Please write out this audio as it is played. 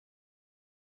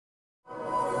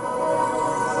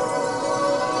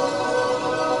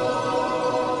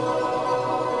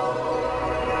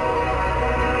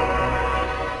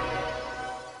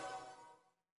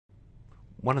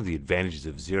one of the advantages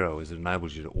of Xero is it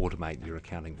enables you to automate your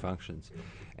accounting functions.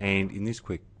 And in this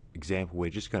quick example, we're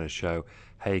just going to show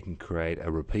how you can create a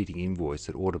repeating invoice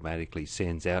that automatically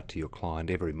sends out to your client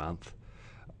every month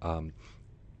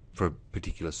for a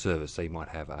particular service. So you might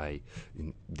have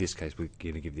in this case, we're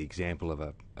going to give the example of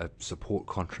a support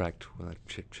contract.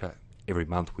 Every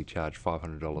month we charge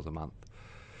 $500 a month.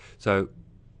 So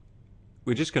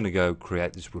we're just going to go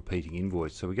create this repeating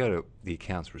invoice. So we go to the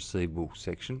accounts receivable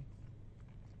section,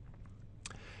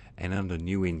 and under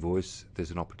new invoice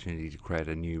there's an opportunity to create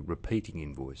a new repeating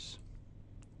invoice.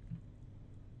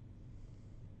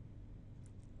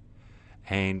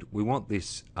 And we want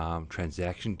this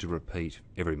transaction to repeat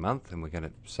every month, and we're going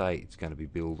to say it's going to be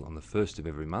billed on the 1st of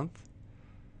every month.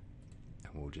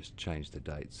 And we'll just change the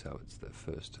date so it's the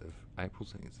 1st of April,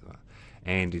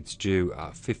 and it's due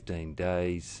 15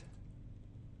 days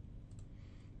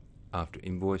after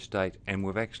invoice date. And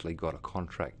we've actually got a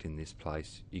contract in this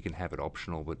place. You can have it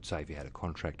optional, but say if you had a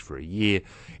contract for a year,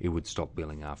 it would stop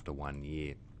billing after 1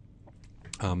 year.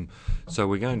 So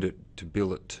we're going to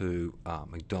bill it to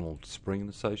McDonald Spring &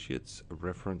 Associates, a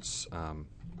reference.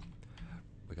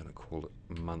 We're going to call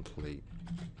it monthly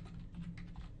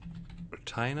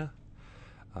retainer.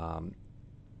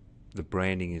 The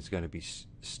branding is going to be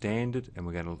standard, and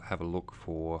we're going to have a look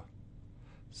for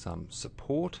some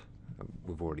support.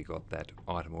 We've already got that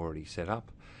item already set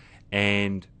up,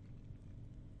 and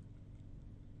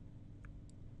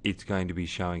it's going to be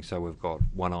showing, so we've got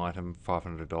one item,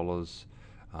 $500.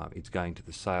 It's going to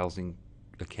the sales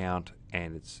account,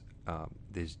 and it's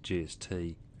there's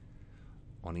GST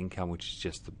on income, which is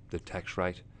just the tax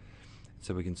rate.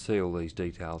 So we can see all these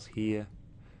details here.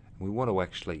 And we want to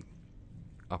actually,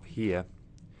 up here,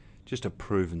 just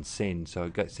approve and send, so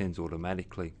it sends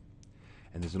automatically.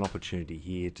 And there's an opportunity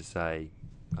here to say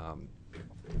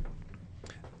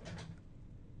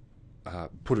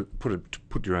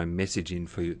put your own message in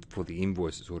for the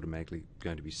invoice that's automatically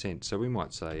going to be sent. So we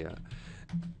might say,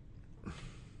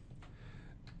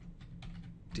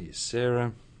 dear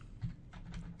Sarah,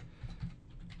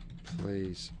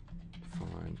 please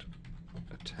find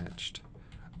attached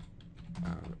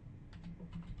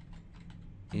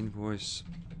invoice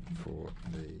for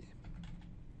the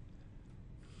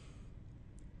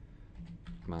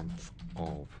month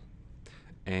of,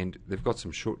 and they've got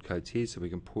some shortcodes here, so we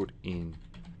can put in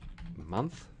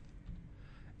month,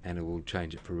 and it will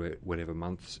change it for whatever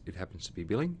months it happens to be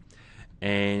billing.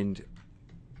 And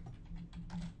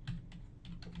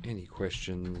any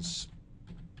questions,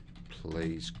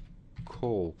 please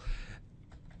call.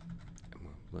 And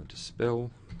we'll learn to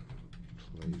spell.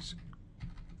 Please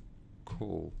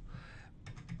call.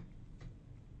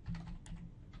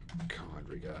 Kind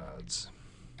regards,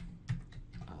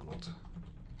 Arnold.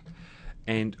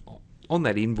 And on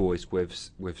that invoice,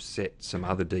 we've set some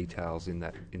other details in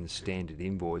the standard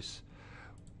invoice.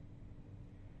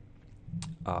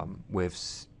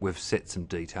 We've set some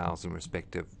details in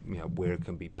respect of where it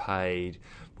can be paid,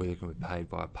 whether it can be paid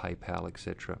via PayPal,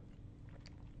 etc.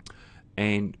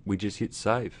 And we just hit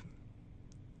save.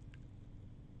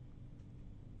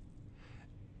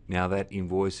 Now that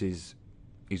invoice is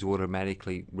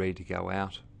automatically ready to go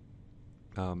out.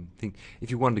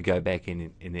 If you wanted to go back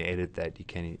in and edit that, you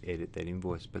can edit that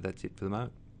invoice, but that's it for the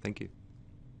moment. Thank you.